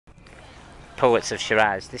poets of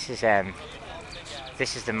Shiraz. This is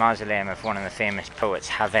the mausoleum of one of the famous poets,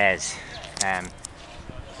 Hafez.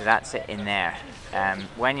 So that's it in there.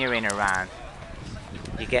 When you're in Iran,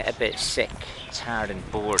 you get a bit sick, tired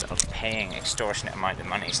and bored of paying extortionate amount of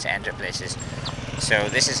monies to enter places. So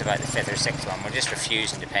this is about the 5th or 6th one. We're just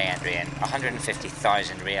refusing to pay entry in.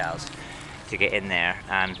 150,000 riyals to get in there,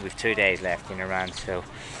 and we've 2 days left in Iran, so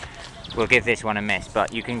we'll give this one a miss.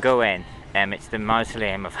 But you can go in. It's the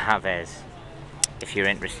mausoleum of Hafez if you're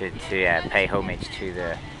interested to pay homage to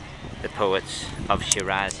the poets of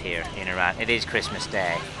Shiraz here in Iran. It is Christmas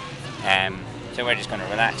Day, so we're just going to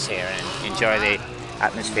relax here and enjoy the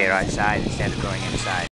atmosphere outside instead of going inside.